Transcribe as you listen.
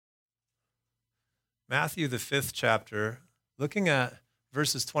Matthew, the 5th chapter, looking at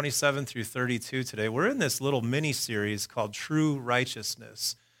verses 27 through 32 today. We're in this little mini-series called True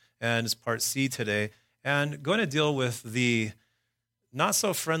Righteousness, and it's part C today, and going to deal with the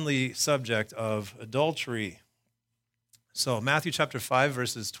not-so-friendly subject of adultery. So Matthew chapter 5,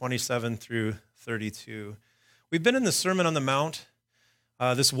 verses 27 through 32. We've been in the Sermon on the Mount,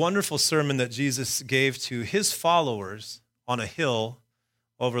 this wonderful sermon that Jesus gave to his followers on a hill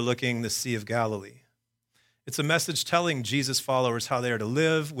overlooking the Sea of Galilee. It's a message telling Jesus' followers how they are to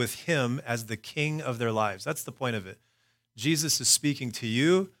live with him as the king of their lives. That's the point of it. Jesus is speaking to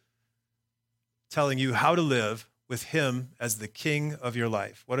you, telling you how to live with him as the king of your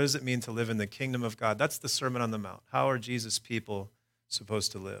life. What does it mean to live in the kingdom of God? That's the Sermon on the Mount. How are Jesus' people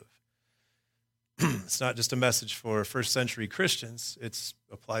supposed to live? It's not just a message for first century Christians. It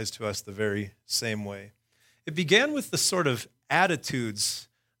applies to us the very same way. It began with the sort of attitudes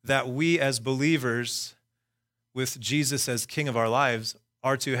that we as believers with Jesus as king of our lives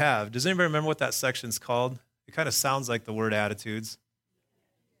are to have. Does anybody remember what that section's called? It kind of sounds like the word attitudes.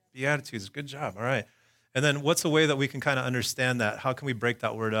 Beatitudes, good job, all right. And then what's a way that we can kind of understand that? How can we break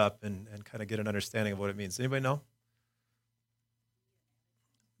that word up and kind of get an understanding of what it means? Anybody know?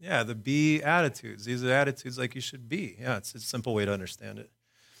 Yeah, the Beatitudes. These are attitudes like you should be. Yeah, it's a simple way to understand it.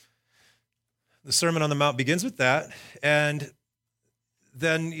 The Sermon on the Mount begins with that, and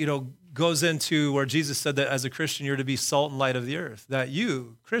then, goes into where Jesus said that as a Christian, you're to be salt and light of the earth. That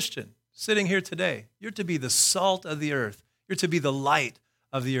you, Christian, sitting here today, you're to be the salt of the earth. You're to be the light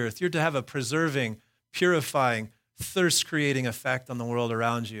of the earth. You're to have a preserving, purifying, thirst-creating effect on the world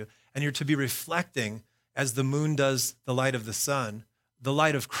around you. And you're to be reflecting, as the moon does the light of the sun, the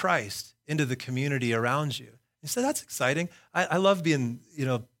light of Christ into the community around you. You say, that's exciting. I love being,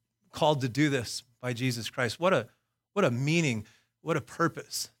 called to do this by Jesus Christ. What a meaning, what a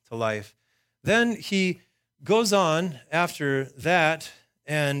purpose to life. Then he goes on after that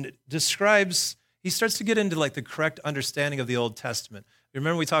and describes, he starts to get into like the correct understanding of the Old Testament.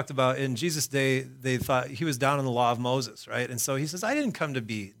 Remember we talked about in Jesus' day, they thought he was down on the law of Moses, right? And so he says, I didn't come to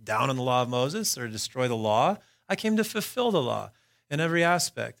be down on the law of Moses or destroy the law. I came to fulfill the law in every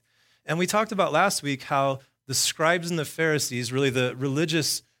aspect. And we talked about last week how the scribes and the Pharisees, really the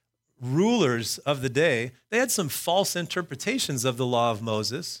religious rulers of the day, they had some false interpretations of the law of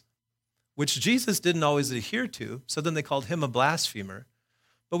Moses, which Jesus didn't always adhere to, so then they called him a blasphemer.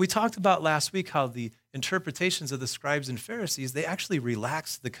 But we talked about last week how the interpretations of the scribes and Pharisees, they actually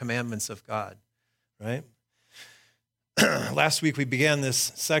relaxed the commandments of God, right? Last week we began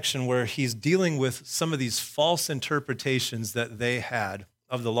this section where he's dealing with some of these false interpretations that they had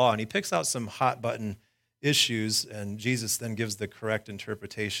of the law, and he picks out some hot button issues, and Jesus then gives the correct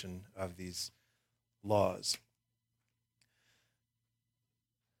interpretation of these laws.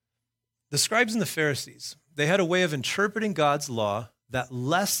 The scribes and the Pharisees, they had a way of interpreting God's law that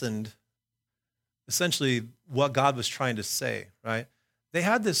lessened essentially what God was trying to say, right? They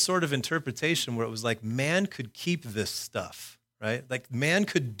had this sort of interpretation where it was like man could keep this stuff, right? Like man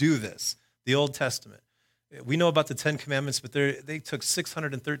could do this, the Old Testament. We know about the 10 Commandments, but they took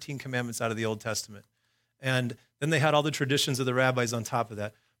 613 commandments out of the Old Testament. And then they had all the traditions of the rabbis on top of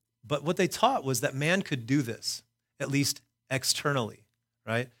that. But what they taught was that man could do this, at least externally,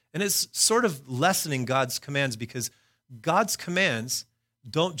 right? And it's sort of lessening God's commands because God's commands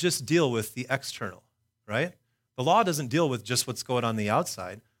don't just deal with the external, right? The law doesn't deal with just what's going on the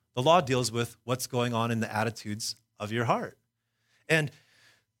outside. The law deals with what's going on in the attitudes of your heart. And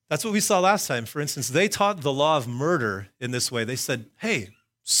that's what we saw last time. For instance, they taught the law of murder in this way. They said, hey,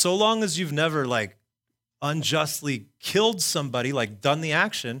 so long as you've never unjustly killed somebody, done the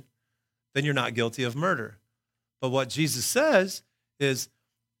action, then you're not guilty of murder. But what Jesus says is,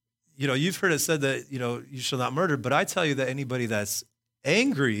 you've heard it said that, you shall not murder, but I tell you that anybody that's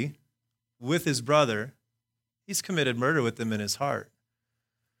angry with his brother, he's committed murder with them in his heart.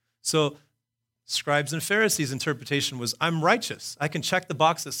 So scribes and Pharisees' interpretation was, I'm righteous. I can check the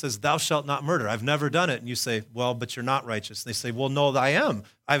box that says, thou shalt not murder. I've never done it. And you say, well, but you're not righteous. And they say, well, no, I am.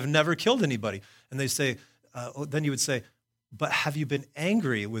 I've never killed anybody. And they say, then you would say, but have you been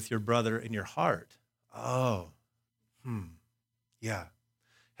angry with your brother in your heart? Oh, yeah.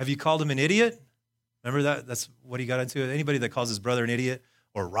 Have you called him an idiot? Remember that? That's what he got into. Anybody that calls his brother an idiot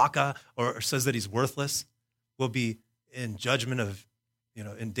or raka or says that he's worthless will be in judgment of,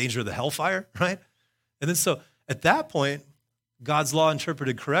 in danger of the hellfire, right? And then so at that point, God's law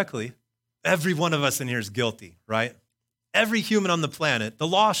interpreted correctly, every one of us in here is guilty, right? Every human on the planet, the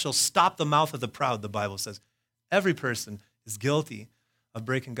law shall stop the mouth of the proud, the Bible says. Every person is guilty of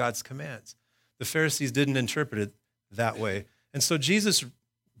breaking God's commands. The Pharisees didn't interpret it that way. And so Jesus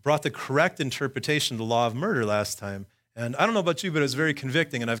brought the correct interpretation of the law of murder last time. And I don't know about you, but it was very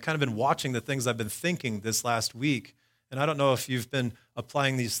convicting. And I've kind of been watching the things I've been thinking this last week. And I don't know if you've been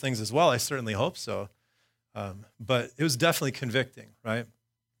applying these things as well. I certainly hope so. But it was definitely convicting, right?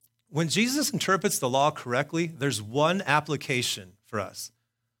 When Jesus interprets the law correctly, there's one application for us: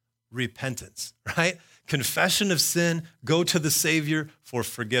 repentance, right? Confession of sin, go to the Savior for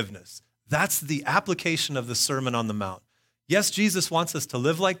forgiveness. That's the application of the Sermon on the Mount. Yes, Jesus wants us to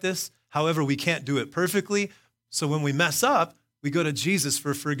live like this. However, we can't do it perfectly. So when we mess up, we go to Jesus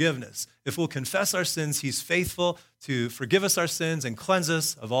for forgiveness. If we'll confess our sins, he's faithful to forgive us our sins and cleanse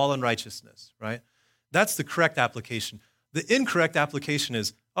us of all unrighteousness, right? That's the correct application. The incorrect application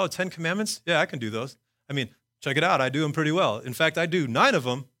is, 10 commandments? Yeah, I can do those. I mean, check it out. I do them pretty well. In fact, I do 9 of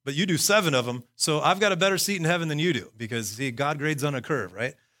them, but you do 7 of them. So I've got a better seat in heaven than you do because, see, God grades on a curve,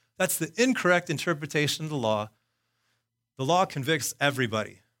 right? That's the incorrect interpretation of the law. The law convicts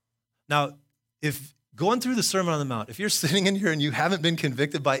everybody. Now, if going through the Sermon on the Mount, if you're sitting in here and you haven't been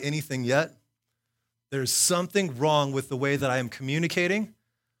convicted by anything yet, there's something wrong with the way that I am communicating,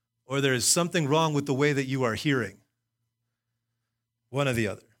 or there is something wrong with the way that you are hearing. One or the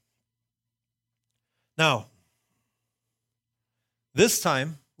other. Now, this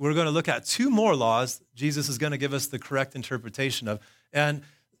time, we're going to look at 2 more laws Jesus is going to give us the correct interpretation of. And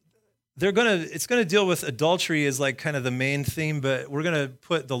it's going to deal with adultery as like kind of the main theme, but we're going to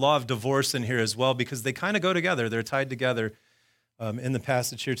put the law of divorce in here as well because they kind of go together. They're tied together in the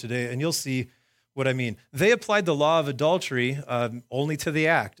passage here today, and you'll see what I mean. They applied the law of adultery only to the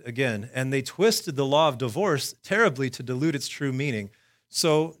act, again, and they twisted the law of divorce terribly to dilute its true meaning.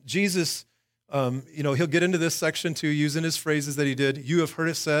 So Jesus, he'll get into this section too, using his phrases that he did. You have heard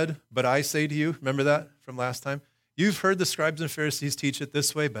it said, but I say to you. Remember that from last time? You've heard the scribes and Pharisees teach it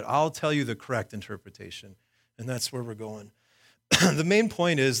this way, but I'll tell you the correct interpretation. And that's where we're going. The main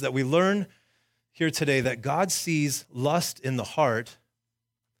point is that we learn here today that God sees lust in the heart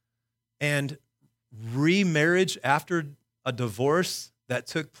and remarriage after a divorce that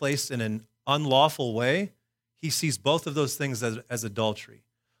took place in an unlawful way. He sees both of those things as adultery.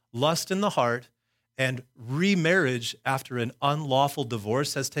 Lust in the heart and remarriage after an unlawful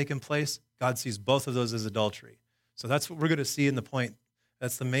divorce has taken place. God sees both of those as adultery. So that's what we're going to see in the point.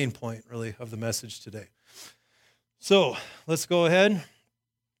 That's the main point, really, of the message today. So let's go ahead,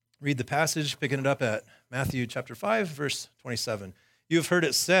 read the passage, picking it up at Matthew chapter 5, verse 27. You have heard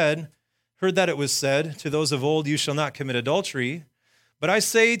that it was said, to those of old, you shall not commit adultery. But I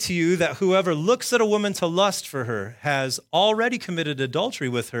say to you that whoever looks at a woman to lust for her has already committed adultery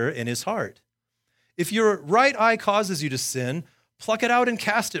with her in his heart. If your right eye causes you to sin, pluck it out and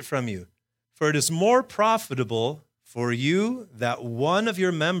cast it from you. For it is more profitable for you that one of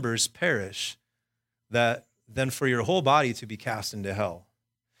your members perish than for your whole body to be cast into hell.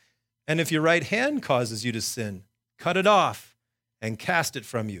 And if your right hand causes you to sin, cut it off and cast it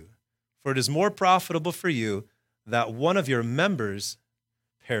from you. For it is more profitable for you that one of your members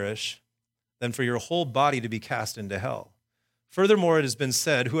perish than for your whole body to be cast into hell. Furthermore, it has been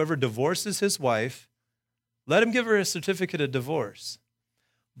said, whoever divorces his wife, let him give her a certificate of divorce.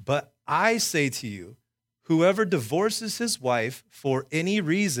 But I say to you, whoever divorces his wife for any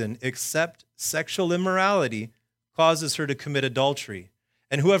reason except sexual immorality causes her to commit adultery.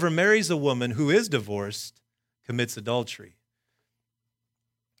 And whoever marries a woman who is divorced commits adultery.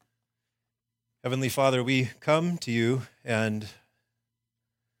 Heavenly Father, we come to you and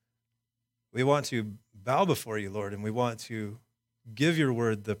we want to bow before you, Lord, and we want to give your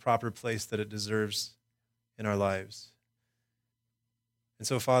word the proper place that it deserves in our lives. And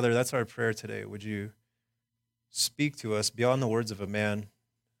so, Father, that's our prayer today. Would you speak to us beyond the words of a man?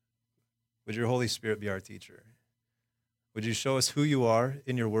 Would your Holy Spirit be our teacher? Would you show us who you are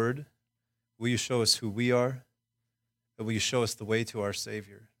in your word? Will you show us who we are? And will you show us the way to our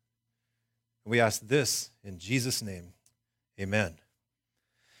Savior? And we ask this in Jesus' name. Amen.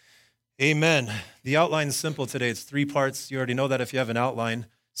 Amen. The outline is simple today. It's 3 parts. You already know that if you have an outline.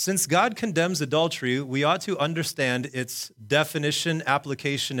 Since God condemns adultery, we ought to understand its definition,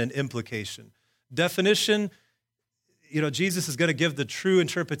 application, and implication. Definition, Jesus is going to give the true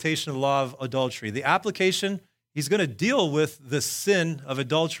interpretation of the law of adultery. The application, he's going to deal with the sin of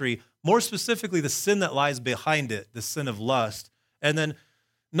adultery, more specifically the sin that lies behind it, the sin of lust. And then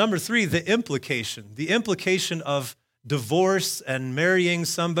number 3, the implication of divorce and marrying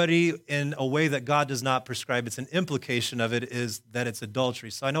somebody in a way that God does not prescribe. It's an implication of it is that it's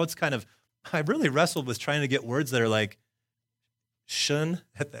adultery. So I know I really wrestled with trying to get words that are like shun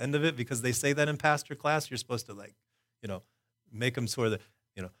at the end of it because they say that in pastor class. You're supposed to make them sort of,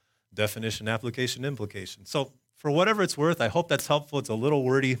 definition, application, implication. So for whatever it's worth, I hope that's helpful. It's a little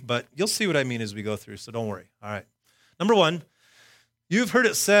wordy, but you'll see what I mean as we go through, so don't worry. All right. Number one, you've heard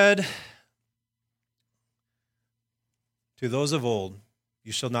it said to those of old,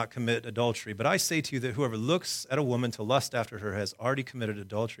 you shall not commit adultery. But I say to you that whoever looks at a woman to lust after her has already committed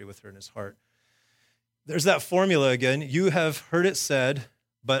adultery with her in his heart. There's that formula again. You have heard it said,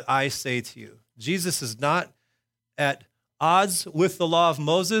 but I say to you. Jesus is not at odds with the law of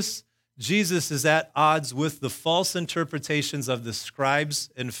Moses. Jesus is at odds with the false interpretations of the scribes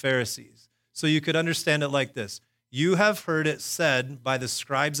and Pharisees. So you could understand it like this. You have heard it said by the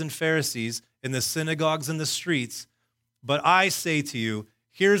scribes and Pharisees in the synagogues and the streets, but I say to you,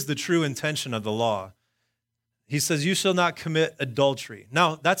 here's the true intention of the law. He says, you shall not commit adultery.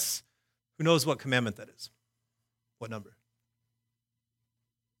 Now, that's, who knows what commandment that is? What number?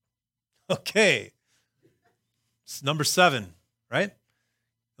 Okay. It's number 7, right?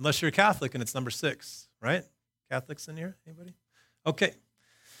 Unless you're a Catholic and it's number 6, right? Catholics in here? Anybody? Okay.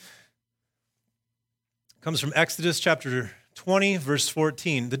 Comes from Exodus chapter 20, verse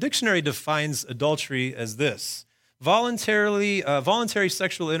 14. The dictionary defines adultery as this: voluntary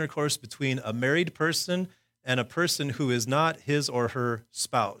sexual intercourse between a married person and a person who is not his or her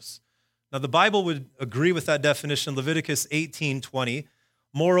spouse. Now, the Bible would agree with that definition. Leviticus 18:20.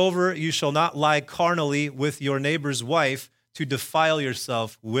 Moreover, you shall not lie carnally with your neighbor's wife to defile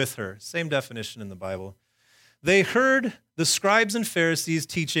yourself with her. Same definition in the Bible. They heard the scribes and Pharisees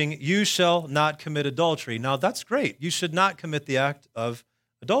teaching, you shall not commit adultery. Now, that's great. You should not commit the act of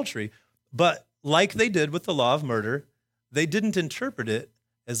adultery. But like they did with the law of murder, they didn't interpret it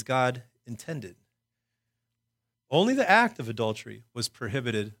as God intended. Only the act of adultery was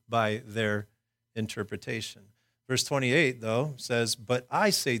prohibited by their interpretation. Verse 28, though, says, but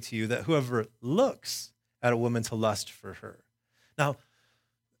I say to you that whoever looks at a woman to lust for her. Now,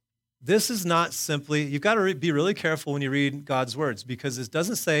 this is not simply, you've got to be really careful when you read God's words, because it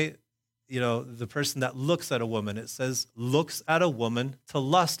doesn't say, the person that looks at a woman. It says, looks at a woman to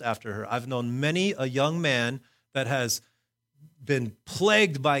lust after her. I've known many a young man that has been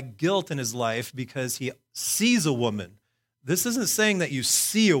plagued by guilt in his life because he sees a woman. This isn't saying that you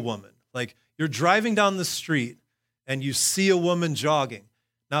see a woman. Like, you're driving down the street and you see a woman jogging.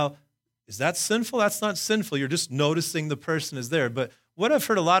 Now, is that sinful? That's not sinful. You're just noticing the person is there. But what I've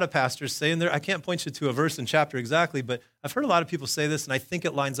heard a lot of pastors say, and I can't point you to a verse and chapter exactly, but I've heard a lot of people say this, and I think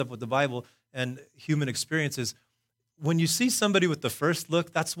it lines up with the Bible and human experiences. When you see somebody with the first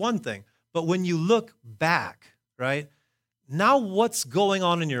look, that's one thing. But when you look back, right, now what's going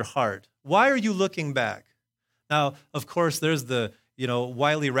on in your heart? Why are you looking back? Now, of course, there's the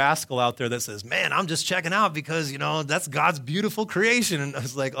wily rascal out there that says, man, I'm just checking out because, that's God's beautiful creation. And I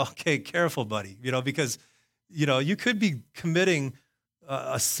was like, okay, careful, buddy, because, you could be committing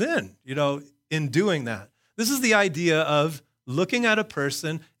a sin, in doing that. This is the idea of looking at a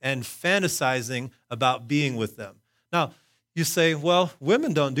person and fantasizing about being with them. Now, you say, well,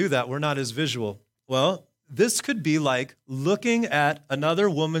 women don't do that. We're not as visual. Well, this could be like looking at another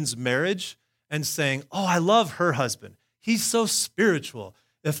woman's marriage and saying, oh, I love her husband. He's so spiritual.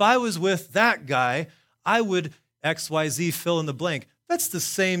 If I was with that guy, I would XYZ fill in the blank. That's the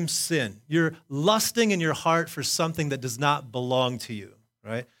same sin. You're lusting in your heart for something that does not belong to you,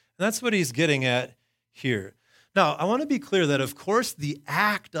 right? And that's what he's getting at here. Now, I want to be clear that, of course, the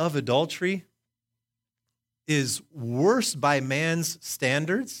act of adultery is worse by man's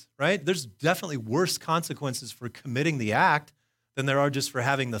standards, right? There's definitely worse consequences for committing the act than there are just for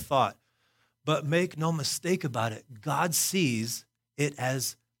having the thought. But make no mistake about it, God sees it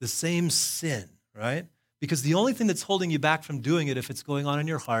as the same sin, right? Because the only thing that's holding you back from doing it, if it's going on in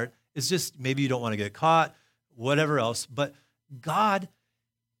your heart, is just maybe you don't want to get caught, whatever else. But God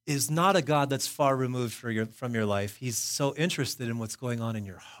is not a God that's far removed from your life. He's so interested in what's going on in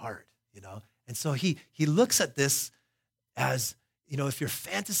your heart, And so he looks at this as, if you're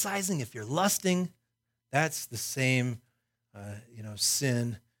fantasizing, if you're lusting, that's the same,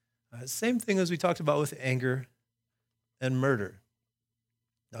 sin. Same thing as we talked about with anger and murder.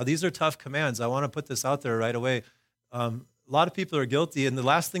 Now, these are tough commands. I want to put this out there right away. A lot of people are guilty, and the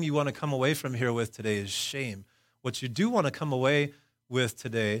last thing you want to come away from here with today is shame. What you do want to come away with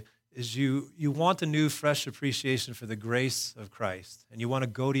today is you want a new, fresh appreciation for the grace of Christ, and you want to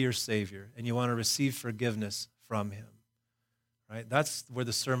go to your Savior, and you want to receive forgiveness from Him, right? That's where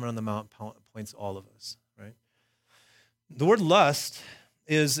the Sermon on the Mount points all of us, right? The word lust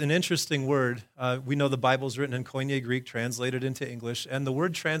is an interesting word. We know the Bible's written in Koine Greek, translated into English, and the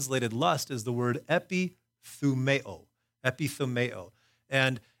word translated lust is the word epithumeo,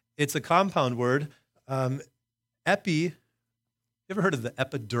 and it's a compound word. You ever heard of the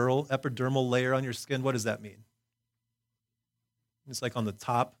epidermal layer on your skin? What does that mean? It's like on the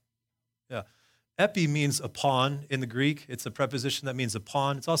top. Yeah. Epi means upon in the Greek. It's a preposition that means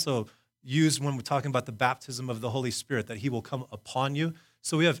upon. It's also used when we're talking about the baptism of the Holy Spirit, that he will come upon you.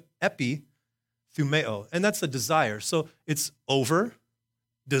 So we have epi thumeo, and that's a desire. So it's over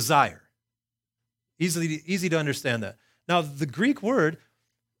desire. Easy to understand that. Now, the Greek word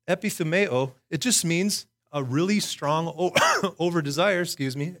epithumeo, it just means a really strong over desire,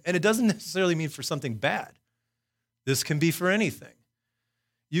 and it doesn't necessarily mean for something bad. This can be for anything.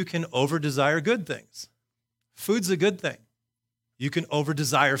 You can over desire good things. Food's a good thing. You can over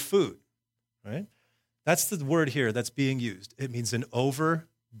desire food, right? That's the word here that's being used. It means an over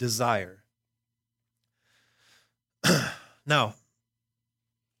desire. Now,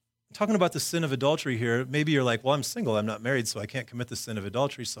 talking about the sin of adultery here, maybe you're like, well, I'm single, I'm not married, so I can't commit the sin of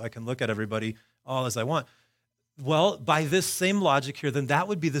adultery, so I can look at everybody all as I want. Well, by this same logic here, then that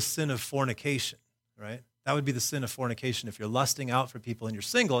would be the sin of fornication, right? That would be the sin of fornication. If you're lusting out for people and you're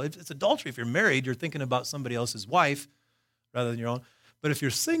single, it's adultery. If you're married, you're thinking about somebody else's wife rather than your own. But if you're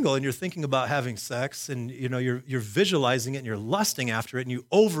single and you're thinking about having sex and you're visualizing it and you're lusting after it and you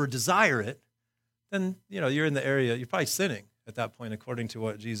over desire it, then you're in the area, you're probably sinning at that point, according to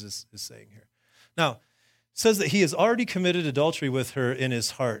what Jesus is saying here. Now, it says that he has already committed adultery with her in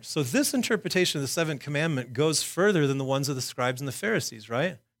his heart. So this interpretation of the seventh commandment goes further than the ones of the scribes and the Pharisees,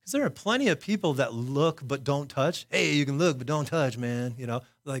 right? Because there are plenty of people that look but don't touch. Hey, you can look but don't touch, man.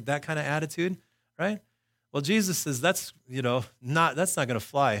 Like that kind of attitude, right? Well, Jesus says that's not going to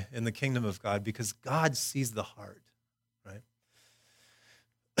fly in the kingdom of God, because God sees the heart, right?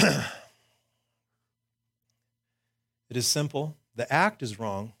 It is simple. The act is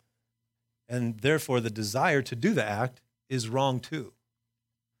wrong, and therefore the desire to do the act is wrong too.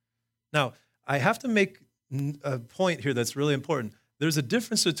 Now, I have to make a point here that's really important. There's a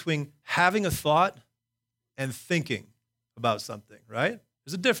difference between having a thought and thinking about something, right?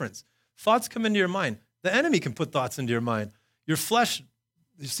 There's a difference. Thoughts come into your mind. The enemy can put thoughts into your mind. Your flesh,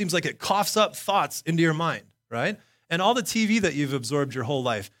 it seems like it coughs up thoughts into your mind, right? And all the TV that you've absorbed your whole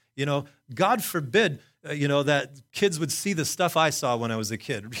life, God forbid, that kids would see the stuff I saw when I was a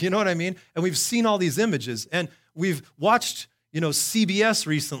kid. You know what I mean? And we've seen all these images, and we've watched, CBS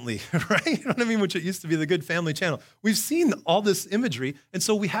recently, right? You know what I mean? Which it used to be the Good Family Channel. We've seen all this imagery, and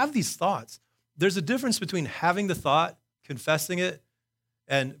so we have these thoughts. There's a difference between having the thought, confessing it,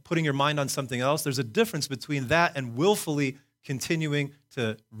 and putting your mind on something else. There's a difference between that and willfully continuing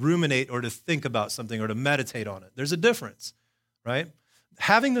to ruminate or to think about something or to meditate on it. There's a difference, right?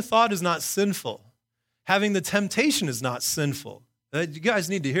 Having the thought is not sinful. Having the temptation is not sinful. You guys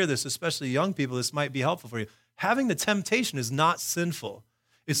need to hear this, especially young people. This might be helpful for you. Having the temptation is not sinful.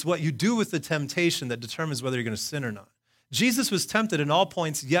 It's what you do with the temptation that determines whether you're going to sin or not. Jesus was tempted in all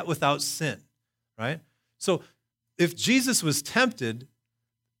points, yet without sin, right? So if Jesus was tempted,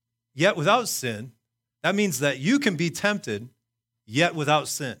 yet without sin, that means that you can be tempted, yet without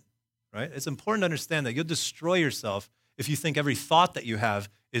sin, right? It's important to understand that you'll destroy yourself if you think every thought that you have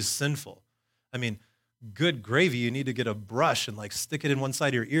is sinful. I mean, good gravy, you need to get a brush and stick it in one side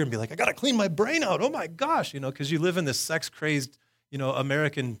of your ear and be like, I got to clean my brain out. Oh my gosh, because you live in this sex-crazed,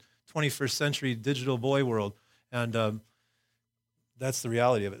 American 21st century digital boy world. And that's the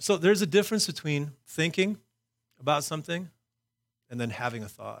reality of it. So there's a difference between thinking about something and then having a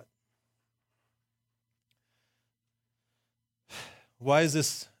thought. Why is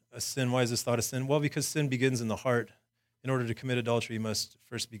this a sin? Why is this thought a sin? Well, because sin begins in the heart. In order to commit adultery, you must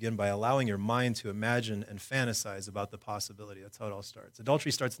first begin by allowing your mind to imagine and fantasize about the possibility. That's how it all starts.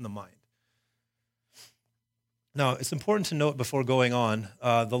 Adultery starts in the mind. Now, it's important to note before going on,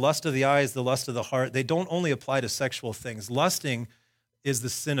 the lust of the eyes, the lust of the heart, they don't only apply to sexual things. Lusting is the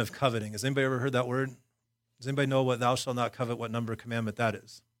sin of coveting. Has anybody ever heard that word? Does anybody know what thou shalt not covet, what number commandment that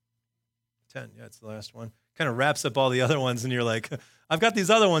is? 10, yeah, it's the last one. Kind of wraps up all the other ones, and you're like, I've got these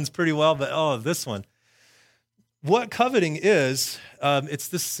other ones pretty well, but this one. What coveting is, it's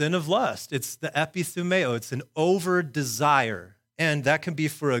the sin of lust. It's the epithumeo. It's an over desire. And that can be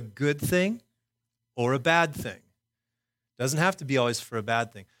for a good thing or a bad thing. Doesn't have to be always for a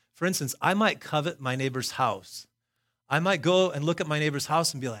bad thing. For instance, I might covet my neighbor's house. I might go and look at my neighbor's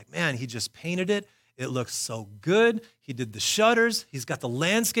house and be like, man, he just painted it. It looks so good. He did the shutters. He's got the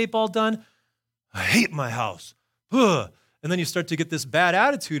landscape all done. I hate my house. Ugh. And then you start to get this bad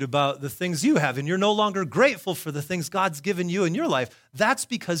attitude about the things you have, and you're no longer grateful for the things God's given you in your life. That's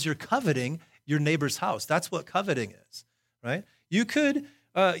because you're coveting your neighbor's house. That's what coveting is, right? You could,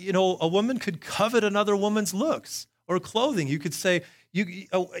 a woman could covet another woman's looks or clothing. You could say,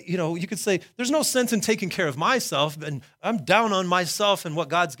 You could say, there's no sense in taking care of myself, and I'm down on myself and what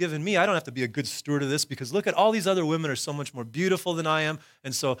God's given me. I don't have to be a good steward of this because look at all these other women are so much more beautiful than I am.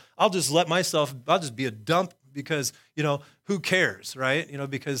 And so I'll just I'll just be a dump because, who cares, right?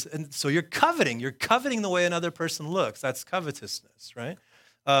 And so you're coveting the way another person looks. That's covetousness, right?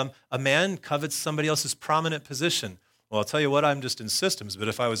 A man covets somebody else's prominent position. Well, I'll tell you what, I'm just in systems, but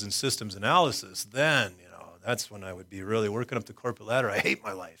if I was in systems analysis, then, that's when I would be really working up the corporate ladder. I hate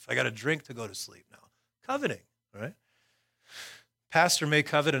my life. I got to drink to go to sleep now. Coveting, right? Pastor may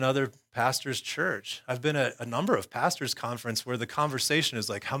covet another pastor's church. I've been at a number of pastors' conference where the conversation is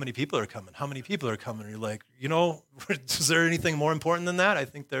like, how many people are coming? How many people are coming? And you're like, is there anything more important than that? I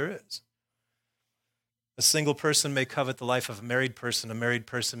think there is. A single person may covet the life of a married person. A married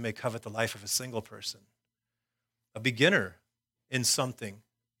person may covet the life of a single person. A beginner in something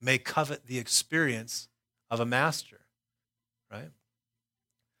may covet the experience of a master, right?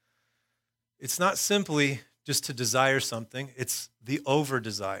 It's not simply just to desire something, it's the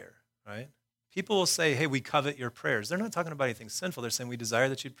over-desire, right? People will say, hey, we covet your prayers. They're not talking about anything sinful. They're saying we desire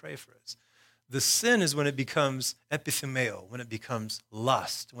that you'd pray for us. The sin is when it becomes epithumeo, when it becomes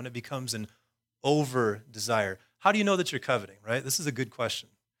lust, when it becomes an over-desire. How do you know that you're coveting, right? This is a good question.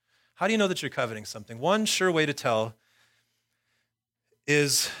 How do you know that you're coveting something? One sure way to tell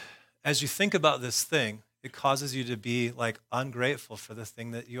is as you think about this thing, it causes you to be ungrateful for the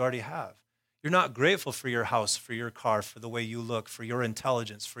thing that you already have. You're not grateful for your house, for your car, for the way you look, for your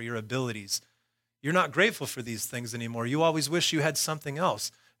intelligence, for your abilities. You're not grateful for these things anymore. You always wish you had something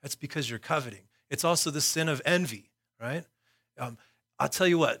else. That's because you're coveting. It's also the sin of envy, right? I'll tell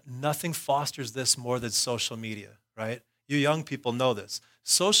you what, nothing fosters this more than social media, right? You young people know this.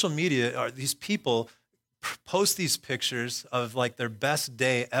 Social media are these people post these pictures of their best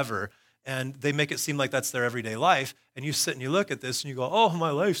day ever, and they make it seem like that's their everyday life. And you sit and you look at this and you go, oh, my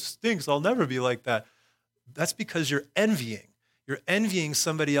life stinks. I'll never be like that. That's because you're envying. You're envying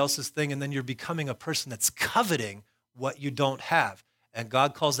somebody else's thing, and then you're becoming a person that's coveting what you don't have. And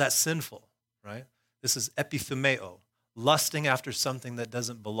God calls that sinful, right? This is epithumeo, lusting after something that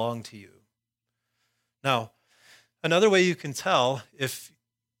doesn't belong to you. Now, another way you can tell if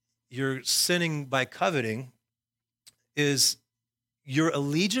you're sinning by coveting is your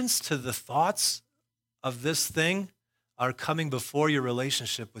allegiance to the thoughts of this thing are coming before your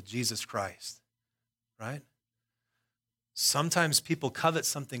relationship with Jesus Christ, right? Sometimes people covet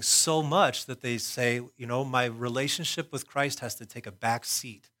something so much that they say, my relationship with Christ has to take a back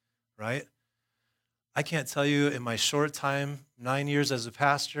seat, right? I can't tell you in my short time, 9 years as a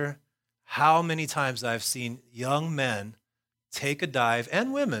pastor, how many times I've seen young men take a dive,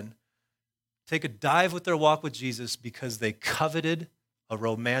 and women, take a dive with their walk with Jesus because they coveted a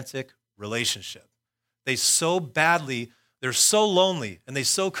romantic relationship. They're so lonely, and they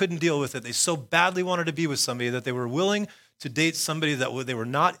so couldn't deal with it. They so badly wanted to be with somebody that they were willing to date somebody that they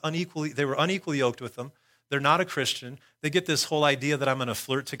were unequally yoked with them. They're not a Christian. They get this whole idea that I'm going to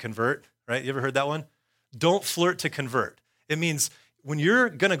flirt to convert, right? You ever heard that one? Don't flirt to convert. It means when you're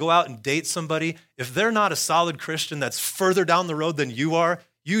going to go out and date somebody, if they're not a solid Christian that's further down the road than you are,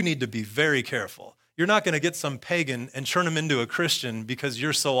 you need to be very careful. You're not going to get some pagan and turn him into a Christian because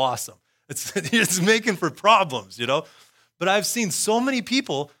you're so awesome. It's making for problems, But I've seen so many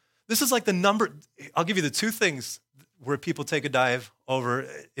people, this is the number, I'll give you the two things where people take a dive over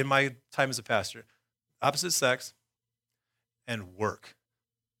in my time as a pastor. Opposite sex and work.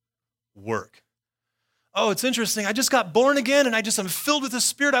 Work. Oh, it's interesting. I just got born again and I'm filled with the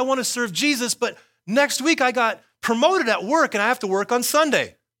Spirit. I want to serve Jesus, but next week I got promoted at work and I have to work on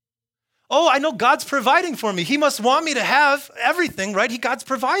Sunday. Oh, I know God's providing for me. He must want me to have everything, right? God's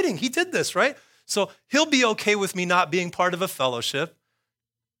providing. He did this, right? So he'll be okay with me not being part of a fellowship.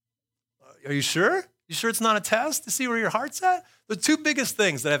 Are you sure? You sure it's not a test to see where your heart's at? The two biggest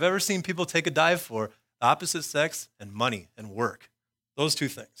things that I've ever seen people take a dive for, opposite sex and money and work. Those two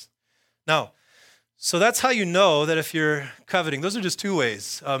things. Now, so that's how you know that if you're coveting. Those are just two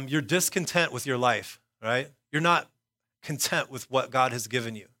ways. You're discontent with your life, right? You're not content with what God has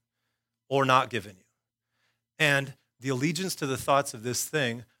given you or not given you. And the allegiance to the thoughts of this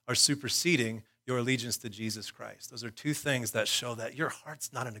thing are superseding your allegiance to Jesus Christ. Those are two things that show that your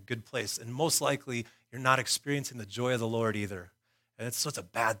heart's not in a good place. And most likely, you're not experiencing the joy of the Lord either. And so it's a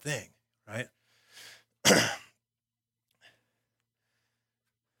bad thing, right?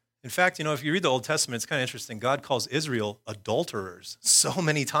 In fact, if you read the Old Testament, it's kind of interesting. God calls Israel adulterers so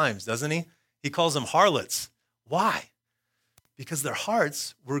many times, doesn't he? He calls them harlots. Why? Because their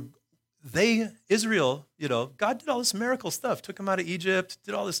hearts were, Israel, God did all this miracle stuff, took them out of Egypt,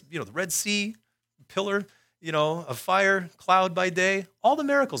 did all this, the Red Sea pillar. a fire, cloud by day, all the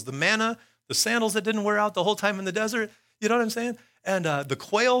miracles, the manna, the sandals that didn't wear out the whole time in the desert. You know what I'm saying? And the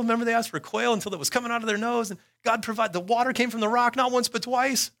quail, remember they asked for quail until it was coming out of their nose, and God provided, the water came from the rock, not once but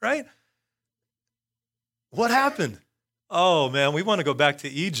twice, right? What happened? Oh man, we want to go back to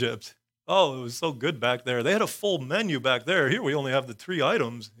Egypt. Oh, it was so good back there. They had a full menu back there. Here we only have the 3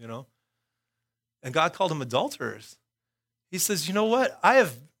 items, And God called them adulterers. He says, you know what?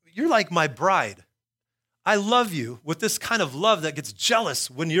 You're like my bride. I love you with this kind of love that gets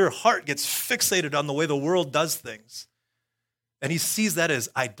jealous when your heart gets fixated on the way the world does things. And he sees that as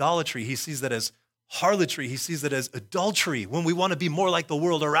idolatry. He sees that as harlotry. He sees that as adultery, when we want to be more like the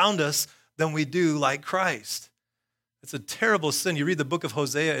world around us than we do like Christ. It's a terrible sin. You read the book of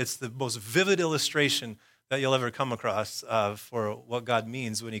Hosea, it's the most vivid illustration that you'll ever come across for what God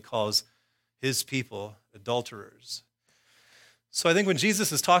means when he calls his people adulterers. So I think when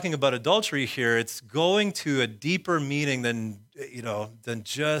Jesus is talking about adultery here, it's going to a deeper meaning than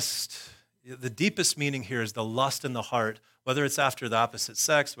just, the deepest meaning here is the lust in the heart, whether it's after the opposite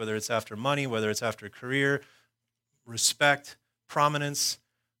sex, whether it's after money, whether it's after career, respect, prominence,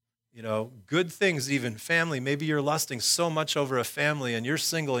 good things, even family. Maybe you're lusting so much over a family and you're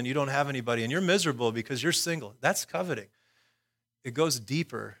single and you don't have anybody and you're miserable because you're single. That's coveting. It goes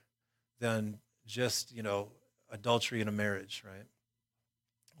deeper than just, adultery in a marriage, right?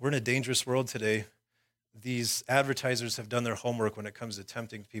 We're in a dangerous world today. These advertisers have done their homework when it comes to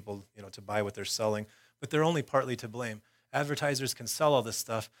tempting people, to buy what they're selling, but they're only partly to blame. Advertisers can sell all this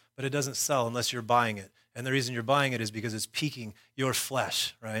stuff, but it doesn't sell unless you're buying it. And the reason you're buying it is because it's piquing your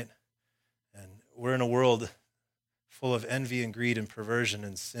flesh, right? And we're in a world full of envy and greed and perversion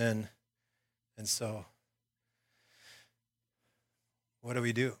and sin. And so, what do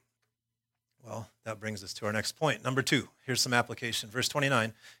we do? Well, that brings us to our next point. Number 2, here's some application. Verse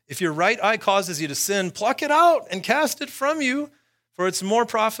 29, if your right eye causes you to sin, pluck it out and cast it from you, for it's more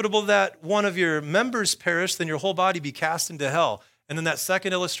profitable that one of your members perish than your whole body be cast into hell. And then that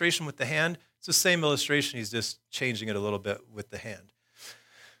second illustration with the hand, it's the same illustration. He's just changing it a little bit with the hand.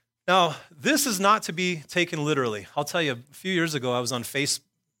 Now, this is not to be taken literally. I'll tell you, a few years ago, I was on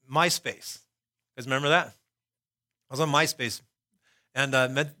MySpace. You guys remember that? I was on MySpace. And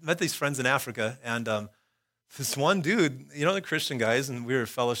met these friends in Africa, and this one dude, the Christian guys, and we were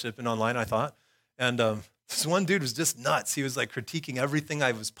fellowshipping online, I thought, and this one dude was just nuts. He was like critiquing everything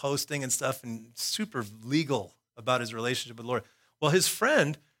I was posting and stuff, and super legal about his relationship with the Lord. Well, his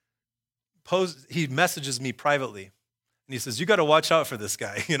friend he messages me privately, and he says, "You got to watch out for this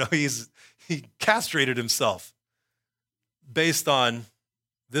guy. He castrated himself based on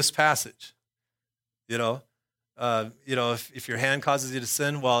this passage, if your hand causes you to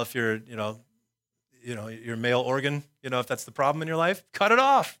sin, well, if your male organ, if that's the problem in your life, cut it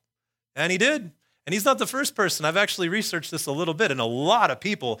off." And he did. And he's not the first person. I've actually researched this a little bit, and a lot of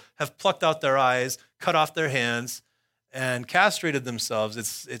people have plucked out their eyes, cut off their hands, and castrated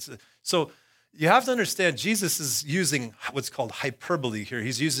themselves. So you have to understand, Jesus is using what's called hyperbole here.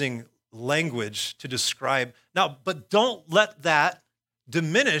 He's using language to describe. Now, but don't let that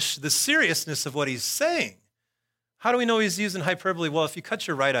diminish the seriousness of what he's saying. How do we know he's using hyperbole? Well, if you cut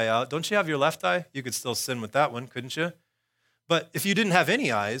your right eye out, don't you have your left eye? You could still sin with that one, couldn't you? But if you didn't have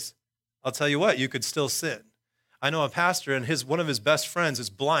any eyes, I'll tell you what, you could still sin. I know a pastor, and one of his best friends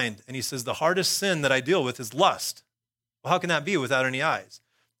is blind, and he says, the hardest sin that I deal with is lust. Well, how can that be without any eyes?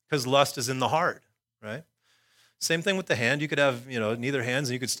 Because lust is in the heart, right? Same thing with the hand. You could have, neither hands,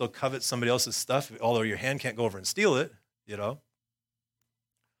 and you could still covet somebody else's stuff, although your hand can't go over and steal it,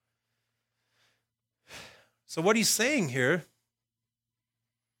 So what he's saying here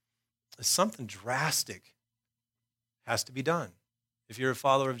is something drastic has to be done. If you're a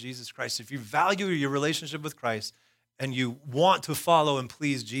follower of Jesus Christ, if you value your relationship with Christ and you want to follow and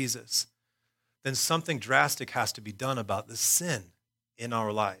please Jesus, then something drastic has to be done about the sin in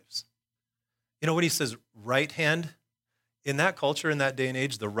our lives. When he says right hand, in that culture, in that day and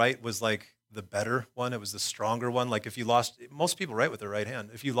age, the right was like the better one. It was the stronger one. Like most people write with their right hand.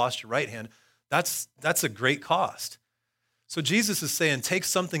 If you lost your right hand, that's a great cost. So Jesus is saying, take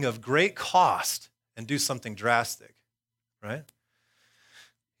something of great cost and do something drastic, right?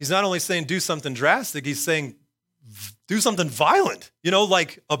 He's not only saying do something drastic, he's saying do something violent,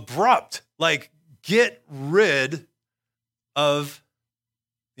 like abrupt, like get rid of,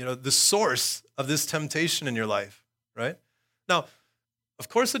 the source of this temptation in your life, right? Now, of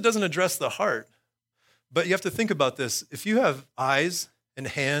course, it doesn't address the heart, but you have to think about this. If you have eyes and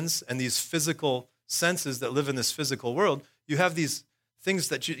hands and these physical senses that live in this physical world, you have these things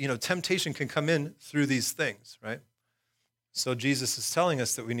that, temptation can come in through these things, right? So Jesus is telling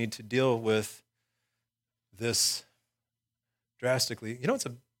us that we need to deal with this drastically. You know, it's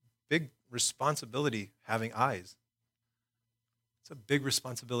a big responsibility having eyes. It's a big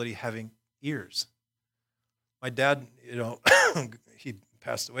responsibility having ears. My dad, he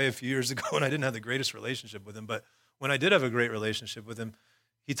passed away a few years ago, and I didn't have the greatest relationship with him. But when I did have a great relationship with him,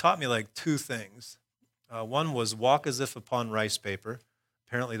 he taught me like two things. One was walk as if upon rice paper.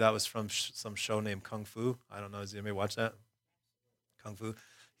 Apparently that was from some show named Kung Fu. I don't know, has anybody watched that? Kung Fu.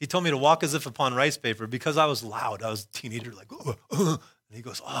 He told me to walk as if upon rice paper because I was loud. I was a teenager, like, and he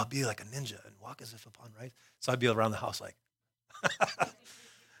goes, be like a ninja and walk as if upon rice. So I'd be around the house like,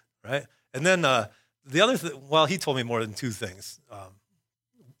 right? And then the other thing, he told me more than two things.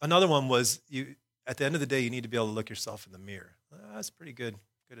 Another one was, at the end of the day, you need to be able to look yourself in the mirror. That's pretty good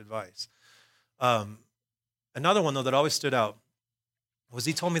advice. Another one, though, that always stood out was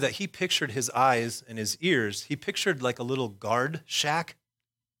he told me that he pictured his eyes and his ears. He pictured like a little guard shack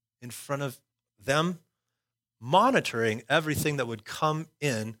in front of them, monitoring everything that would come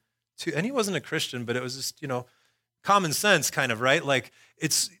in and he wasn't a Christian, but it was just, common sense kind of, right? Like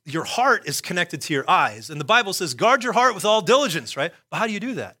your heart is connected to your eyes. And the Bible says, guard your heart with all diligence, right? But how do you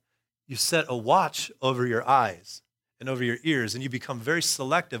do that? You set a watch over your eyes and over your ears, and you become very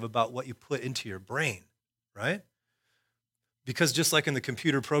selective about what you put into your brain, right? Because just like in the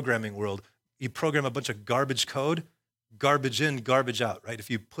computer programming world, you program a bunch of garbage code, garbage in, garbage out, right? If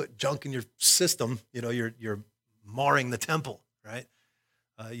you put junk in your system, you're marring the temple, right?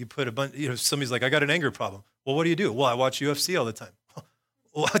 You put a bunch, somebody's like, I got an anger problem. Well, what do you do? Well, I watch UFC all the time.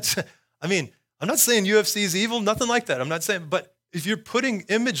 What? I mean, I'm not saying UFC is evil, nothing like that. I'm not saying, but if you're putting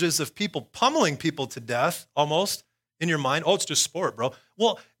images of people pummeling people to death almost in your mind, it's just sport, bro.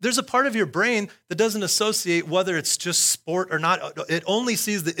 Well, there's a part of your brain that doesn't associate whether it's just sport or not. It only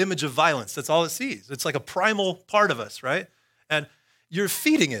sees the image of violence. That's all it sees. It's like a primal part of us, right? And you're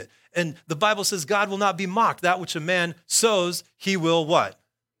feeding it. And the Bible says God will not be mocked. That which a man sows, he will what?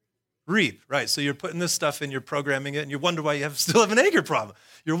 Reap, right? So you're putting this stuff in, you're programming it, and you wonder why you still have an anger problem.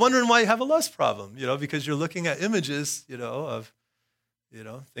 You're wondering why you have a lust problem, because you're looking at images, of,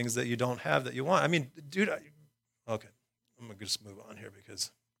 things that you don't have that you want. I mean, dude, okay, I'm going to just move on here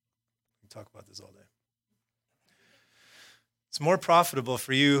because we can talk about this all day. It's more profitable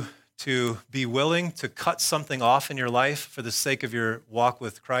for you to be willing to cut something off in your life for the sake of your walk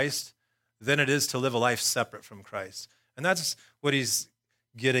with Christ than it is to live a life separate from Christ. And that's what he's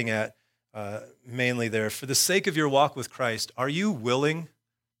getting at mainly there. For the sake of your walk with Christ, are you willing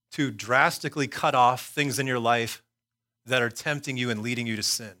to drastically cut off things in your life that are tempting you and leading you to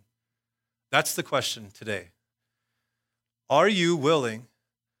sin? That's the question today. Are you willing,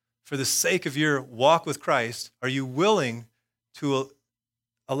 for the sake of your walk with Christ, are you willing to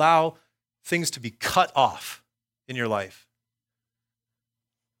allow things to be cut off in your life?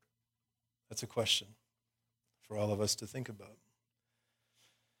 That's a question for all of us to think about.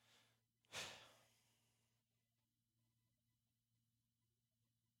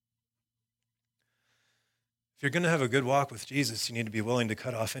 If you're going to have a good walk with Jesus, you need to be willing to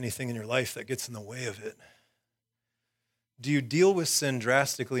cut off anything in your life that gets in the way of it. Do you deal with sin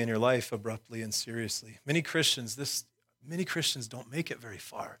drastically in your life, abruptly and seriously? Many Christians don't make it very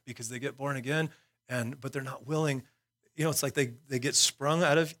far because they get born again, but they're not willing. It's like they get sprung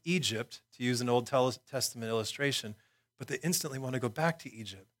out of Egypt, to use an Old Testament illustration, but they instantly want to go back to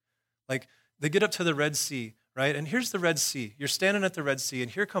Egypt. Like they get up to the Red Sea, right? And here's the Red Sea. You're standing at the Red Sea,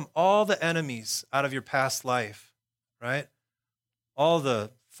 and here come all the enemies out of your past life, right? All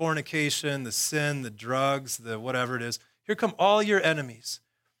the fornication, the sin, the drugs, the whatever it is. Here come all your enemies.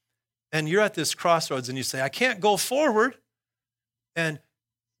 And you're at this crossroads, and you say, I can't go forward. And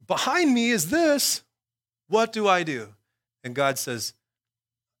behind me is this. What do I do? And God says,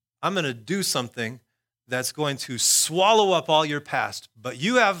 I'm going to do something that's going to swallow up all your past. But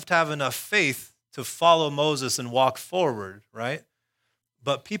you have to have enough faith to follow Moses and walk forward, right?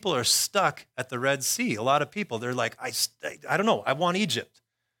 But people are stuck at the Red Sea. A lot of people, they're like, I don't know, I want Egypt.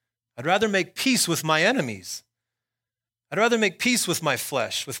 I'd rather make peace with my enemies. I'd rather make peace with my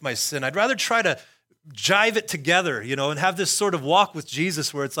flesh, with my sin. I'd rather try to jive it together, and have this sort of walk with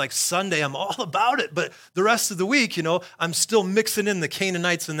Jesus where it's like Sunday, I'm all about it, but the rest of the week, I'm still mixing in the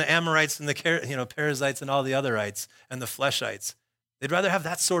Canaanites and the Amorites and the, Perizzites and all the otherites and the fleshites. They'd rather have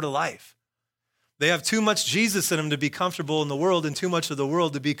that sort of life. They have too much Jesus in them to be comfortable in the world and too much of the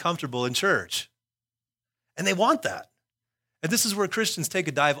world to be comfortable in church. And they want that. And this is where Christians take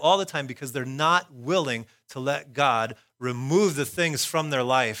a dive all the time because they're not willing to let God remove the things from their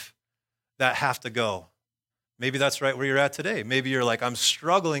life that have to go. Maybe that's right where you're at today. Maybe you're like, I'm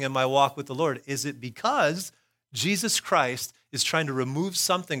struggling in my walk with the Lord. Is it because Jesus Christ is trying to remove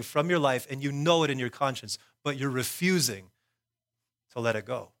something from your life, and you know it in your conscience, but you're refusing to let it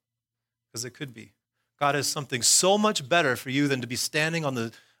go, because it could be. God has something so much better for you than to be standing on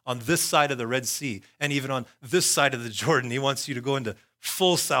this side of the Red Sea and even on this side of the Jordan. He wants you to go into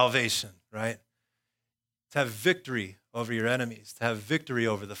full salvation, right? To have victory over your enemies, to have victory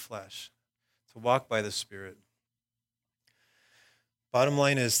over the flesh, to walk by the Spirit. Bottom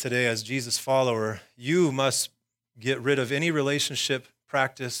line is today, as Jesus follower, you must get rid of any relationship,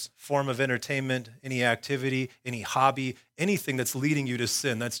 practice, form of entertainment, any activity, any hobby, anything that's leading you to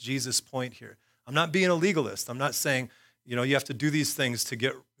sin. That's Jesus' point here. I'm not being a legalist. I'm not saying, you have to do these things to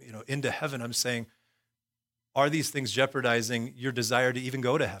get, into heaven. I'm saying, are these things jeopardizing your desire to even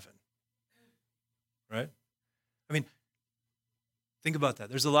go to heaven? Right? I mean, think about that.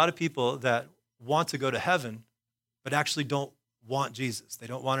 There's a lot of people that want to go to heaven, but actually don't want Jesus. They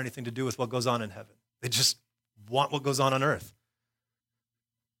don't want anything to do with what goes on in heaven. They just want what goes on earth.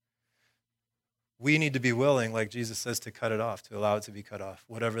 We need to be willing, like Jesus says, to cut it off, to allow it to be cut off,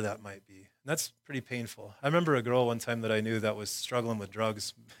 whatever that might be. And that's pretty painful. I remember a girl one time that I knew that was struggling with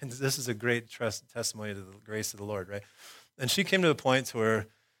drugs. And this is a great testimony to the grace of the Lord, right? And she came to a point where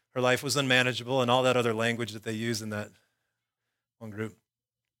her life was unmanageable and all that other language that they use in that one group.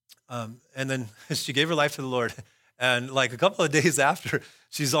 And then she gave her life to the Lord. And like a couple of days after,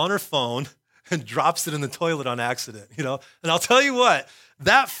 she's on her phone and drops it in the toilet on accident, And I'll tell you what,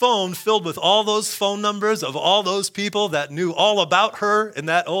 that phone filled with all those phone numbers of all those people that knew all about her in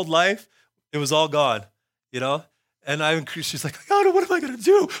that old life, it was all gone, And she's like, God, what am I going to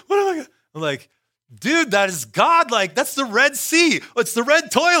do? I'm like, dude, that is God. Like, that's the Red Sea. It's the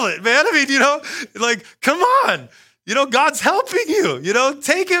red toilet, man. I mean, like, come on. God's helping you,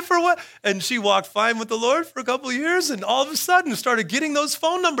 take it for what? And she walked fine with the Lord for a couple of years and all of a sudden started getting those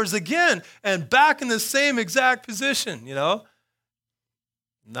phone numbers again and back in the same exact position,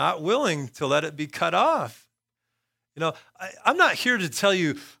 not willing to let it be cut off. I'm not here to tell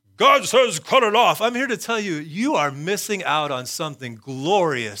you, God says cut it off. I'm here to tell you, you are missing out on something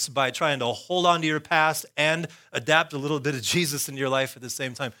glorious by trying to hold on to your past and adapt a little bit of Jesus in your life at the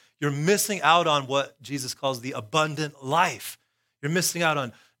same time. You're missing out on what Jesus calls the abundant life. You're missing out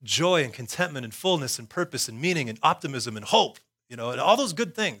on joy and contentment and fullness and purpose and meaning and optimism and hope, and all those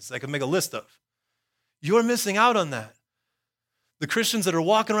good things I can make a list of. You're missing out on that. The Christians that are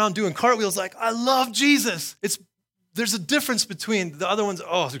walking around doing cartwheels like, I love Jesus. There's a difference between the other ones.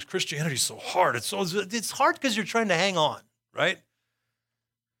 Oh, Christianity is so hard. It's hard because you're trying to hang on, right?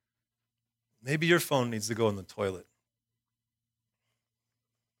 Maybe your phone needs to go in the toilet.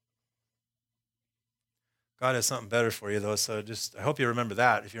 God has something better for you, though, so I hope you remember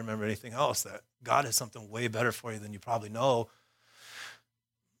that. If you remember anything else, that God has something way better for you than you probably know.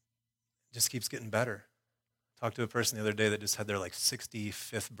 It just keeps getting better. I talked to a person the other day that just had their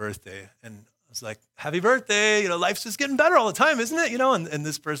 65th birthday, and I was like, happy birthday, life's just getting better all the time, isn't it? And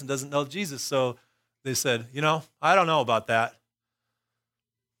this person doesn't know Jesus, so they said, I don't know about that.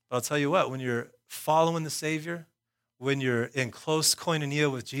 But I'll tell you what, when you're following the Savior, when you're in close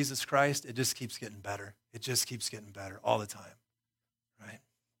koinonia with Jesus Christ, it just keeps getting better. It just keeps getting better all the time, right?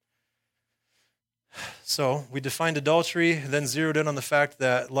 So we defined adultery, then zeroed in on the fact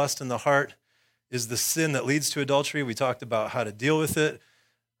that lust in the heart is the sin that leads to adultery. We talked about how to deal with it.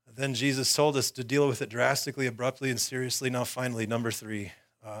 Then Jesus told us to deal with it drastically, abruptly, and seriously. Now finally, number 3,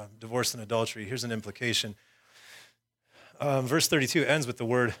 divorce and adultery. Here's an implication. Verse 32 ends with the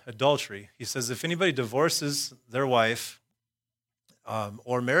word adultery. He says, if anybody divorces their wife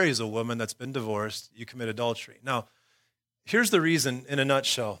or marries a woman that's been divorced, you commit adultery. Now, here's the reason in a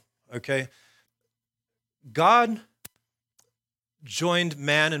nutshell, okay? God joined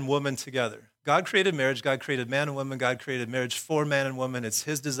man and woman together. God created marriage. God created man and woman. God created marriage for man and woman. It's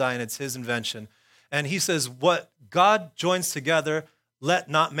his design. It's his invention. And he says, what God joins together, let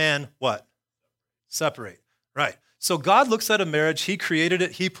not man, what? Separate. Right. So God looks at a marriage. He created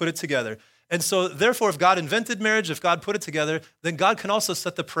it. He put it together. And so therefore, if God invented marriage, if God put it together, then God can also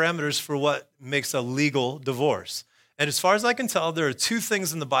set the parameters for what makes a legal divorce. And as far as I can tell, there are 2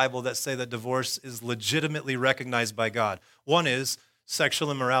 things in the Bible that say that divorce is legitimately recognized by God. One is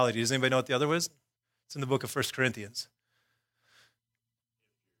sexual immorality. Does anybody know what the other is? It's in the book of 1 Corinthians.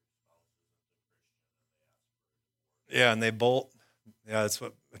 Yeah, and they bolt. Yeah, that's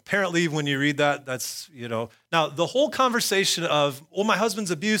what, apparently when you read that, that's, Now, the whole conversation of, my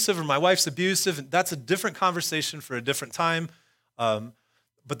husband's abusive or my wife's abusive, that's a different conversation for a different time.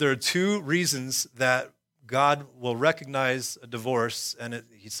 But there are 2 reasons that God will recognize a divorce, and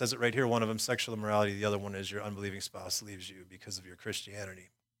he says it right here, one of them, sexual immorality. The other one is your unbelieving spouse leaves you because of your Christianity.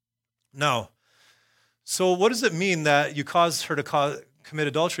 Now, So what does it mean that you cause her to commit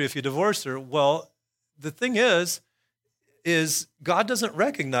adultery if you divorce her? Well, the thing is God doesn't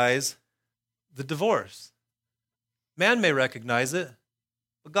recognize the divorce. Man may recognize it,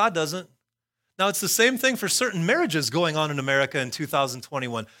 but God doesn't. Now, it's the same thing for certain marriages going on in America in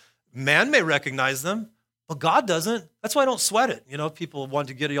 2021. Man may recognize them, but God doesn't. That's why I don't sweat it. You know, people want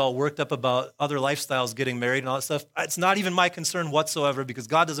to get you all worked up about other lifestyles, getting married and all that stuff. It's not even my concern whatsoever because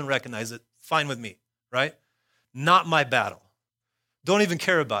God doesn't recognize it. Fine with me, right? Not my battle. Don't even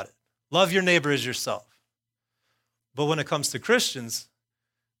care about it. Love your neighbor as yourself. But when it comes to Christians,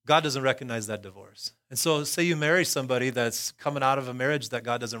 God doesn't recognize that divorce. And so say you marry somebody that's coming out of a marriage that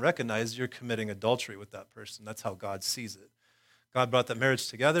God doesn't recognize, you're committing adultery with that person. That's how God sees it. God brought that marriage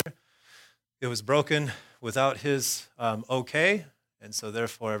together. It was broken without his okay, and so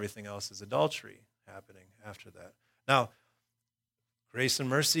therefore everything else is adultery happening after that. Now, grace and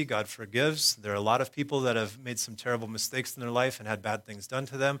mercy, God forgives. There are a lot of people that have made some terrible mistakes in their life and had bad things done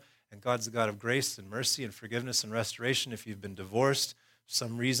to them, and God's a God of grace and mercy and forgiveness and restoration. If you've been divorced for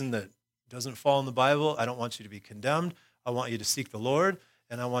some reason that doesn't fall in the Bible, I don't want you to be condemned. I want you to seek the Lord,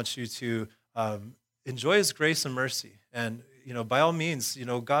 and I want you to enjoy his grace and mercy. And, you know, by all means, you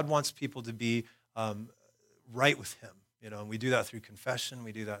know, God wants people to be right with him, you know, and we do that through confession.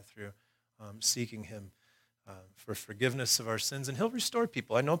 We do that through seeking him for forgiveness of our sins, and he'll restore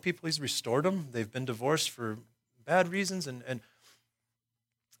people. I know people, he's restored them. They've been divorced for bad reasons, and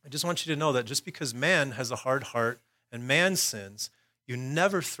I just want you to know that just because man has a hard heart and man sins, you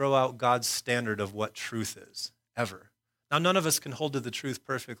never throw out God's standard of what truth is, ever. Now, none of us can hold to the truth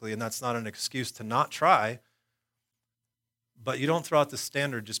perfectly, and that's not an excuse to not try, but you don't throw out the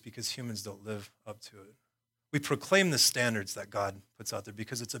standard just because humans don't live up to it. We proclaim the standards that God puts out there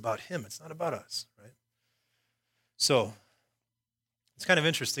because it's about him. It's not about us, right? So it's kind of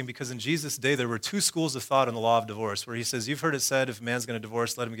interesting because in Jesus' day, there were two schools of thought in the law of divorce where he says, you've heard it said, if a man's going to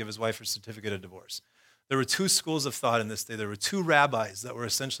divorce, let him give his wife a certificate of divorce. There were two schools of thought in this day. There were two rabbis that were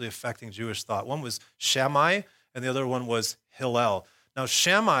essentially affecting Jewish thought. One was Shammai, and the other one was Hillel. Now,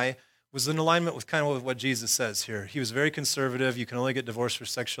 Shammai was in alignment with kind of what Jesus says here. He was very conservative. You can only get divorced for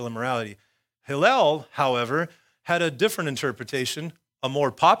sexual immorality. Hillel, however, had a different interpretation, a more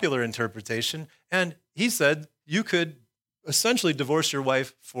popular interpretation, and he said you could essentially divorce your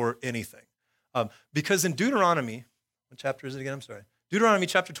wife for anything. Because in Deuteronomy, what chapter is it again? I'm sorry. Deuteronomy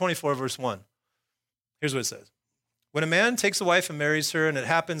chapter 24, verse 1. Here's what it says. When a man takes a wife and marries her, and it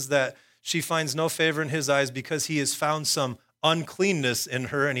happens that she finds no favor in his eyes because he has found some uncleanness in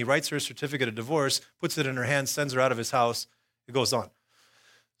her, and he writes her a certificate of divorce, puts it in her hand, sends her out of his house, it goes on.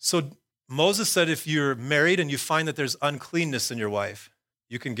 So Moses said if you're married and you find that there's uncleanness in your wife,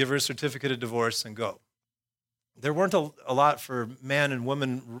 you can give her a certificate of divorce and go. There weren't a lot for man and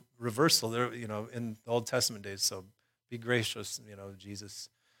woman reversal there, you know, in the Old Testament days, so be gracious, you know, Jesus.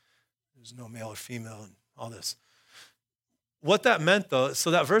 There's no male or female and all this. What that meant, though, so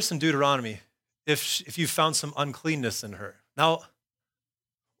that verse in Deuteronomy, if you found some uncleanness in her. Now,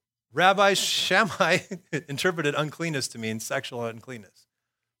 Rabbi Shammai interpreted uncleanness to mean sexual uncleanness.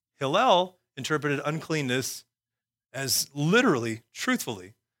 Hillel interpreted uncleanness as literally,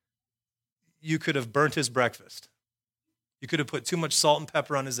 truthfully, you could have burnt his breakfast. You could have put too much salt and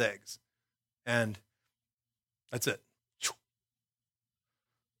pepper on his eggs. And that's it.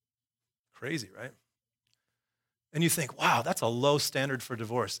 Crazy, right? And you think, wow, that's a low standard for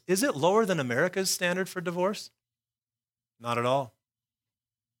divorce. Is it lower than America's standard for divorce? Not at all.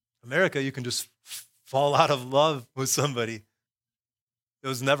 America, you can just fall out of love with somebody. It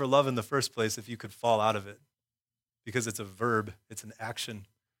was never love in the first place if you could fall out of it, because it's a verb, it's an action.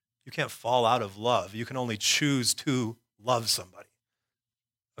 You can't fall out of love. You can only choose to love somebody,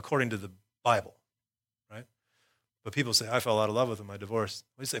 according to the Bible, right? But people say, I fell out of love with him, I divorced.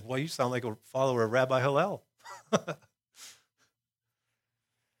 We say, well, you sound like a follower of Rabbi Hillel.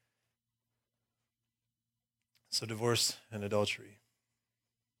 So divorce and adultery.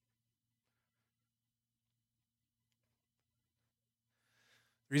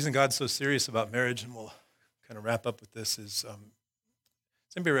 The reason God's so serious about marriage, and we'll kind of wrap up with this, is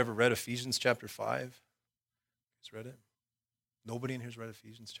has anybody ever read Ephesians chapter 5? Who's read it? Nobody in here's read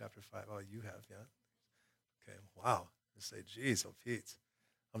Ephesians chapter 5. Oh, you have, yeah? Okay, wow. I say, geez, oh, Pete,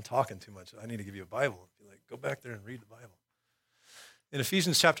 I'm talking too much. I need to give you a Bible. Be like, go back there and read the Bible. In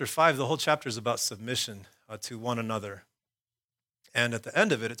Ephesians chapter 5, the whole chapter is about submission to one another. And at the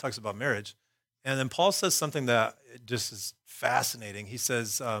end of it, it talks about marriage. And then Paul says something that just is fascinating. He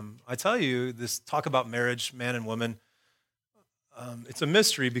says, I tell you, this talk about marriage, man and woman, it's a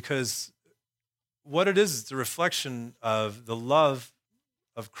mystery because what it is, it's a reflection of the love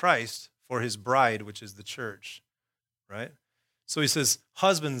of Christ for his bride, which is the church, right? So he says,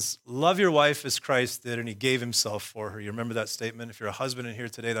 husbands, love your wife as Christ did, and he gave himself for her. You remember that statement? If you're a husband in here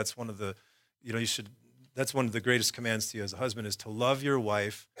today, that's one of the, that's one of the greatest commands to you as a husband is to love your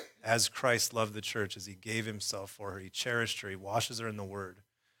wife as Christ loved the church, as he gave himself for her. He cherished her. He washes her in the word.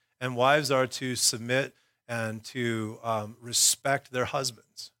 And wives are to submit and to respect their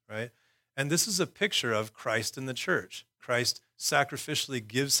husbands, right? And this is a picture of Christ in the church. Christ sacrificially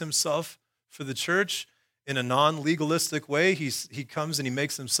gives himself for the church in a non-legalistic way. He comes and he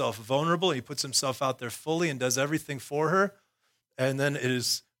makes himself vulnerable. He puts himself out there fully and does everything for her. And then it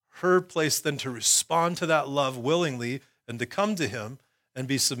is her place then to respond to that love willingly and to come to him and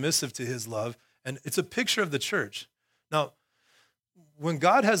be submissive to his love. And it's a picture of the church. Now, when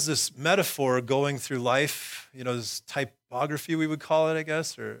God has this metaphor going through life, this typography we would call it, I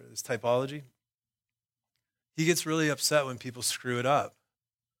guess, or this typology, he gets really upset when people screw it up,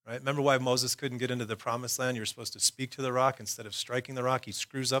 right? Remember why Moses couldn't get into the promised land? You were supposed to speak to the rock instead of striking the rock. He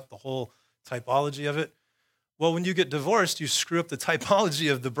screws up the whole typology of it. Well, when you get divorced, you screw up the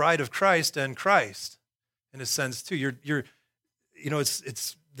typology of the bride of Christ and Christ, in a sense, too.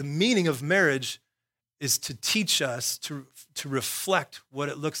 It's the meaning of marriage is to teach us to reflect what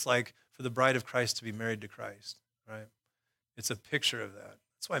it looks like for the bride of Christ to be married to Christ, right? It's a picture of that.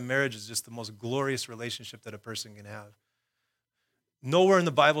 That's why marriage is just the most glorious relationship that a person can have. Nowhere in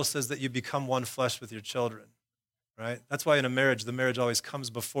the Bible says that you become one flesh with your children, right? That's why in a marriage, the marriage always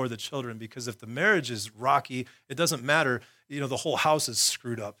comes before the children, because if the marriage is rocky, it doesn't matter. The whole house is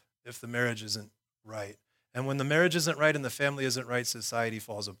screwed up if the marriage isn't right. And when the marriage isn't right and the family isn't right, society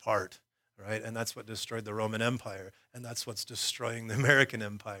falls apart. Right? And that's what destroyed the Roman Empire. And that's what's destroying the American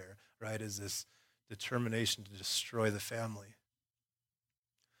Empire, right? Is this determination to destroy the family.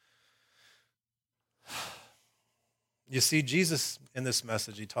 You see, Jesus in this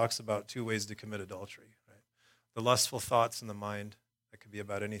message, he talks about two ways to commit adultery, right? The lustful thoughts in the mind, that could be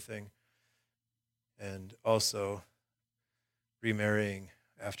about anything, and also remarrying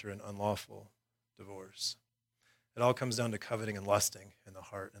after an unlawful divorce. It all comes down to coveting and lusting in the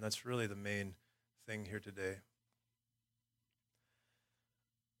heart, and that's really the main thing here today.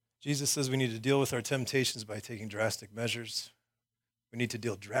 Jesus says we need to deal with our temptations by taking drastic measures. We need to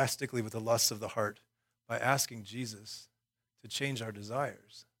deal drastically with the lusts of the heart by asking Jesus to change our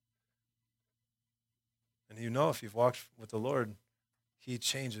desires. And if you've walked with the Lord, he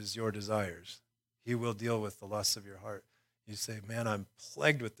changes your desires. He will deal with the lusts of your heart. You say, man, I'm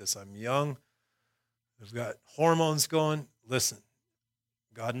plagued with this. I'm young. I've got hormones going. Listen,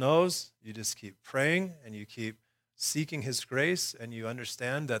 God knows. You just keep praying and you keep seeking his grace, and you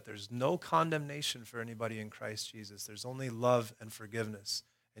understand that there's no condemnation for anybody in Christ Jesus. There's only love and forgiveness.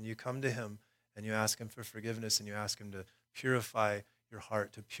 And you come to him and you ask him for forgiveness, and you ask him to purify your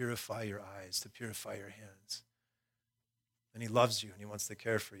heart, to purify your eyes, to purify your hands. And he loves you and he wants to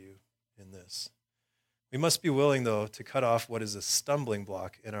care for you in this. We must be willing, though, to cut off what is a stumbling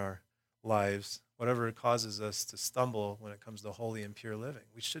block in our lives, whatever causes us to stumble when it comes to holy and pure living.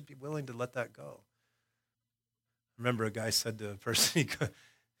 We should be willing to let that go. Remember, a guy said to a person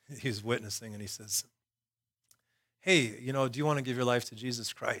he was witnessing, and he says, hey, do you want to give your life to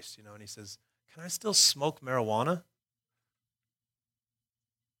Jesus Christ? And he says, can I still smoke marijuana?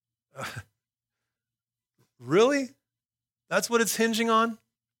 Really? That's what it's hinging on?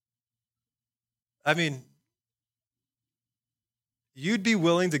 I mean, you'd be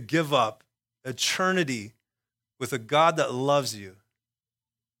willing to give up eternity with a God that loves you,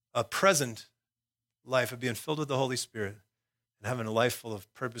 a present life of being filled with the Holy Spirit and having a life full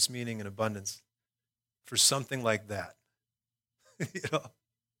of purpose, meaning, and abundance for something like that.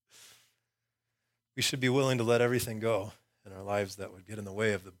 We should be willing to let everything go in our lives that would get in the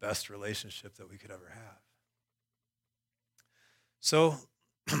way of the best relationship that we could ever have. So,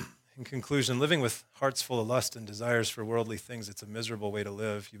 in conclusion, living with hearts full of lust and desires for worldly things, it's a miserable way to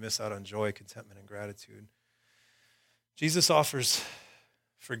live. You miss out on joy, contentment, and gratitude. Jesus offers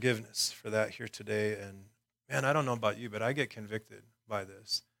forgiveness for that here today. And man, I don't know about you, but I get convicted by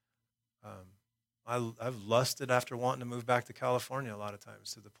this. I've lusted after wanting to move back to California a lot of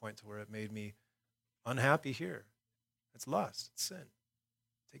times, to the point to where it made me unhappy here. It's lust, it's sin.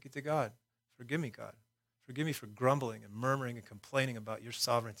 Take it to God. Forgive me, God. Forgive me for grumbling and murmuring and complaining about your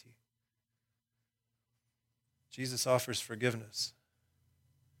sovereignty. Jesus offers forgiveness.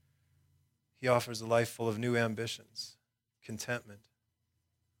 He offers a life full of new ambitions, contentment,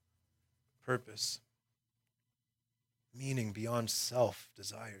 purpose, meaning beyond self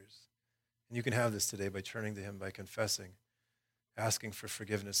desires. And you can have this today by turning to him, by confessing, asking for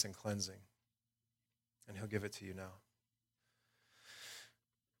forgiveness and cleansing. And he'll give it to you now.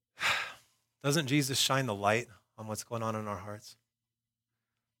 Doesn't Jesus shine the light on what's going on in our hearts?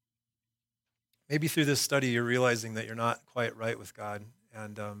 Maybe through this study, you're realizing that you're not quite right with God,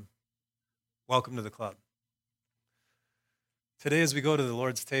 and welcome to the club. Today, as we go to the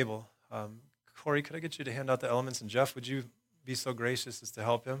Lord's table, Corey, could I get you to hand out the elements? And Jeff, would you be so gracious as to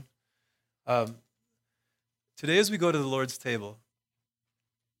help him? Today, as we go to the Lord's table,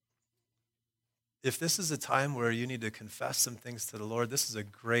 if this is a time where you need to confess some things to the Lord, this is a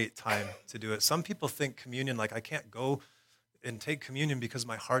great time to do it. Some people think communion, like I can't go and take communion because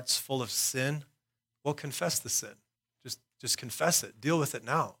my heart's full of sin. Well, confess the sin. Just confess it. Deal with it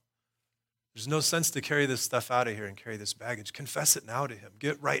now. There's no sense to carry this stuff out of here and carry this baggage. Confess it now to him.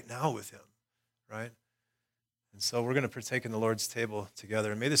 Get right now with him, right? And so we're going to partake in the Lord's table together.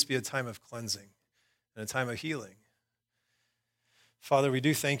 And may this be a time of cleansing and a time of healing. Father, we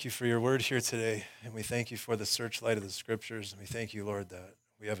do thank you for your word here today, and we thank you for the searchlight of the scriptures, and we thank you, Lord, that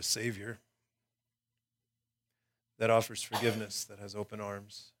we have a Savior that offers forgiveness, that has open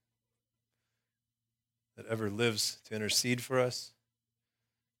arms, that ever lives to intercede for us.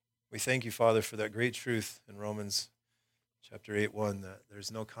 We thank you, Father, for that great truth in Romans chapter 8:1, that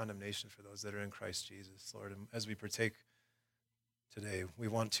there's no condemnation for those that are in Christ Jesus, Lord. And as we partake today, we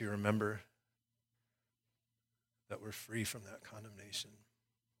want to remember that we're free from that condemnation.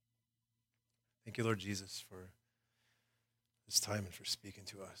 Thank you, Lord Jesus, for this time and for speaking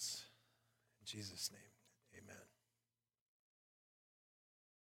to us. In Jesus' name, amen.